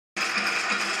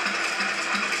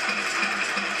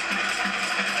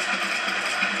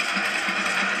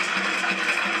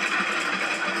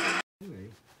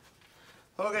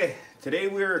Today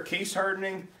we're case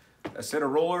hardening a set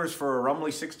of rollers for a Rumely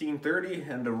 1630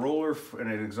 and a roller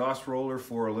and an exhaust roller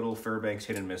for a little Fairbanks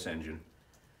hit and miss engine.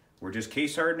 We're just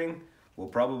case hardening. We'll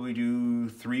probably do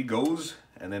 3 goes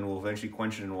and then we'll eventually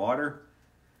quench it in water.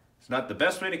 It's not the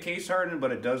best way to case harden,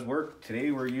 but it does work. Today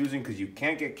we're using, because you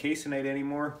can't get caseonite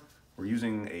anymore, we're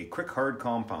using a quick hard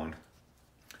compound.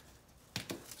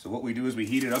 So what we do is we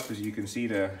heat it up, as you can see,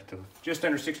 to just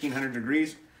under 1600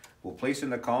 degrees. We'll place in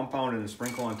the compound and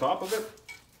sprinkle on top of it.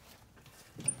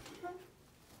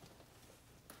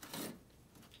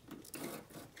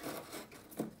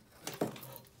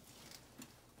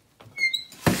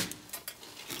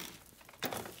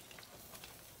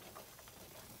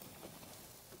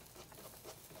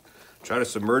 Try to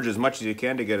submerge as much as you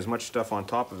can to get as much stuff on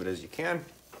top of it as you can.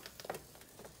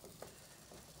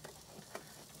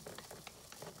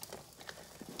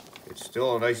 It's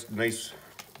still a nice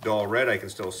dull red. I can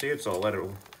still see it, so I'll let it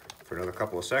for another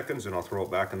couple of seconds and I'll throw it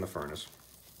back in the furnace.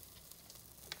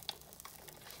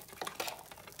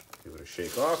 Give it a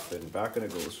shake off and back in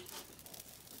it goes.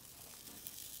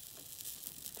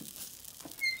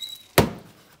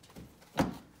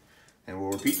 And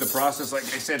we'll repeat the process, like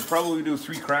I said, probably do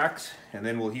 3 cracks, and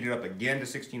then we'll heat it up again to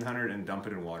 1600 and dump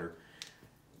it in water.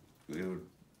 It would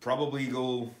probably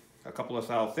go a couple of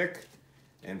thou thick,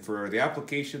 and for the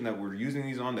application that we're using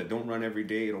these on that don't run every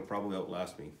day, it'll probably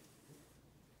outlast me.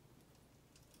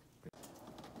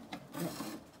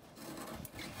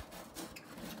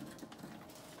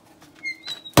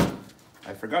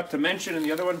 I forgot to mention in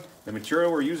the other one, the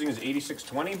material we're using is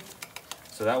 8620.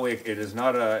 So that way it is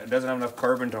not it doesn't have enough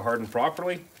carbon to harden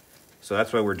properly. So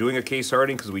that's why we're doing a case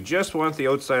hardening, because we just want the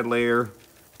outside layer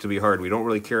to be hard. We don't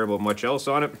really care about much else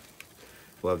on it.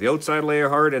 We'll have the outside layer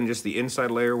hard and just the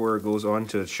inside layer where it goes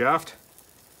onto the shaft.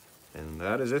 And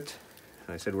that is it.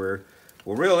 And I said we'll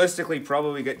realistically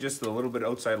probably get just a little bit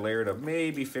outside layer to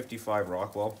maybe 55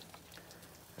 Rockwell.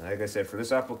 And like I said, for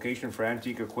this application for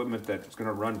antique equipment that's going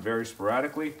to run very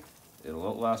sporadically, it'll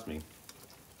outlast me.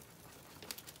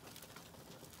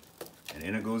 And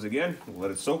in it goes again. We'll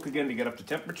let it soak again to get up to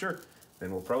temperature.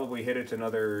 Then we'll probably hit it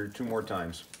another 2 more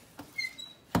times.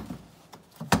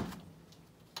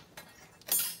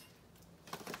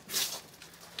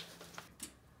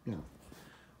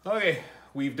 Okay,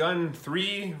 we've done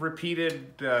 3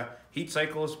 repeated heat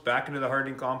cycles back into the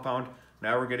hardening compound.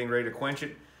 Now we're getting ready to quench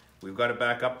it. We've got it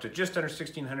back up to just under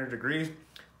 1600 degrees.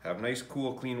 Have nice,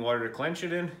 cool, clean water to quench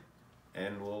it in,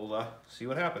 and we'll see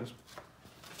what happens.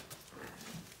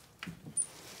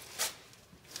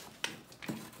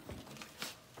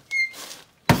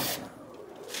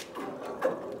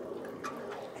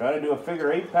 Try to do a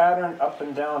figure 8 pattern, up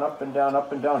and down, up and down,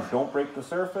 up and down. Don't break the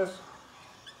surface.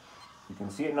 You can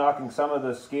see it knocking some of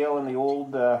the scale and the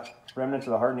old remnants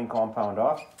of the hardening compound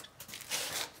off.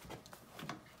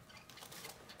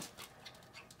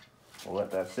 We'll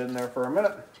let that sit in there for a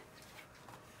minute.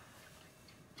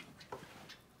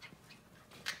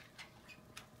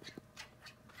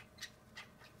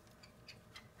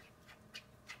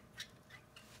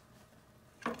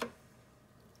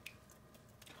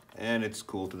 And it's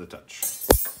cool to the touch.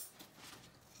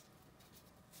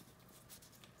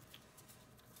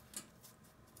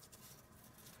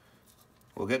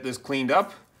 We'll get this cleaned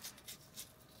up.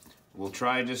 We'll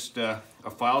try just a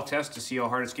file test to see how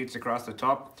hard it skates across the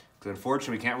top. Because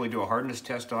unfortunately we can't really do a hardness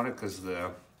test on it, because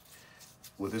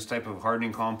with this type of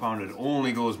hardening compound it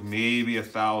only goes maybe a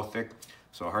thou thick.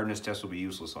 So a hardness test will be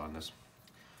useless on this.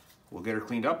 We'll get her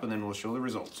cleaned up and then we'll show the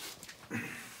results.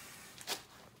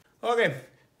 Okay.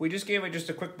 We just gave it just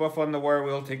a quick buff on the wire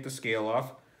wheel, take the scale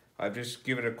off. I've just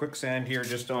given it a quick sand here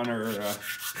just on our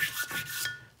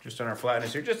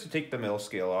flatness here, just to take the mill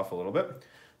scale off a little bit.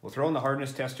 We'll throw in the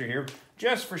hardness tester here,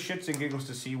 just for shits and giggles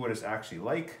to see what it's actually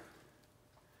like.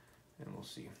 And we'll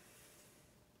see.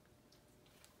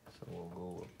 So we'll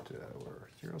go up to where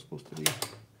zero's supposed to be.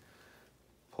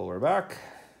 Pull her back.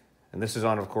 And this is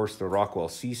on, of course, the Rockwell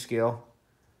C scale.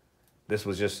 This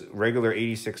was just regular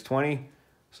 8620.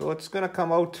 So it's going to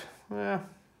come out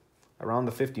around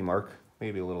the 50 mark,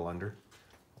 maybe a little under.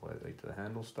 Wait till the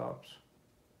handle stops.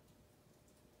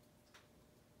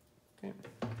 Okay.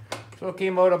 So it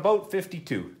came out about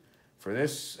 52. For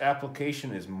this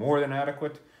application is more than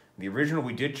adequate. The original,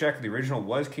 we did check, the original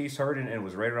was case hardened and it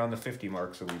was right around the 50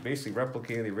 mark. So we basically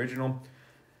replicated the original.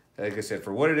 Like I said,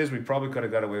 for what it is, we probably could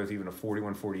have got away with even a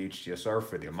 4140 HTSR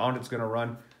for the amount it's going to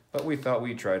run. But we thought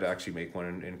we'd try to actually make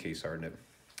one in case harden it.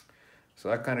 So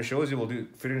that kind of shows you. We'll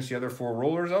finish the other 4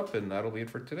 rollers up, and that'll be it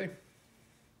for today.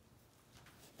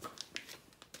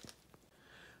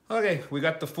 Okay, we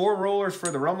got the 4 rollers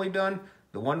for the Rumely done,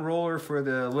 the 1 roller for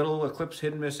the little Eclipse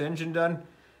hit and miss engine done.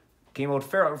 Came out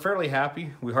fairly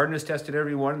happy. We hardness tested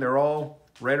every one. They're all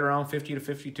right around 50 to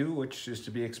 52, which is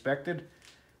to be expected.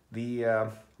 The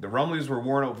Rumleys were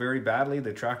worn out very badly.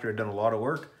 The tractor had done a lot of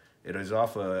work. It is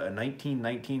off a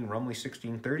 1919 Rumley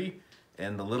 1630,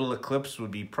 and the little Eclipse would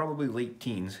be probably late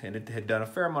teens, and it had done a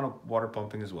fair amount of water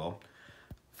pumping as well.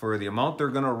 For the amount they're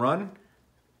gonna run,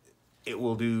 it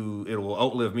will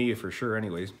outlive me for sure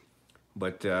anyways.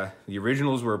 But the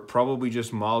originals were probably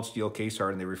just mild steel case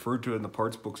hardened. They referred to it in the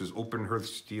parts books as open hearth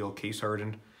steel case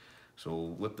hardened. So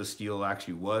what the steel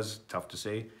actually was, tough to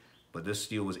say. But this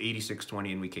steel was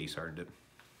 8620 and we case hardened it.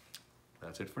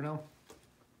 That's it for now.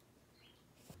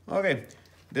 Okay,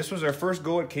 this was our first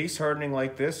go at case hardening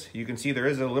like this. You can see there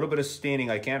is a little bit of staining.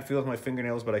 I can't feel it with my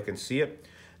fingernails, but I can see it.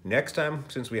 Next time,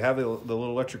 since we have the little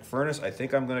electric furnace, I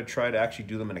think I'm gonna try to actually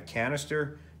do them in a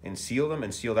canister and seal them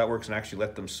and see how that works and actually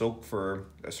let them soak for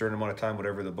a certain amount of time,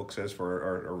 whatever the book says for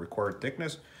our required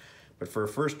thickness. But for a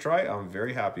first try, I'm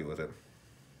very happy with it.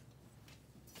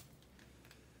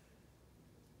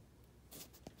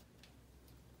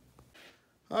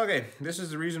 Okay, this is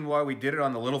the reason why we did it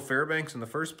on the little Fairbanks in the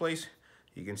first place.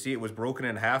 You can see it was broken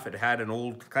in half. It had an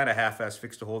old kind of half-ass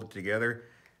fix to hold it together.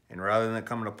 And rather than it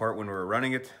coming apart when we were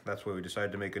running it, that's why we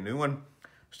decided to make a new one.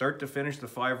 Start to finish, the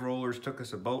 5 rollers took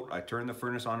us I turned the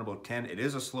furnace on about 10. It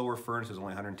is a slower furnace, it's only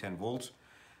 110 volts.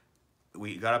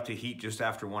 We got up to heat just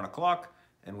after 1 o'clock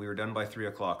and we were done by 3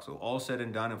 o'clock. So all said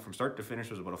and done, and from start to finish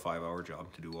was about a 5-hour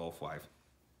job to do all 5.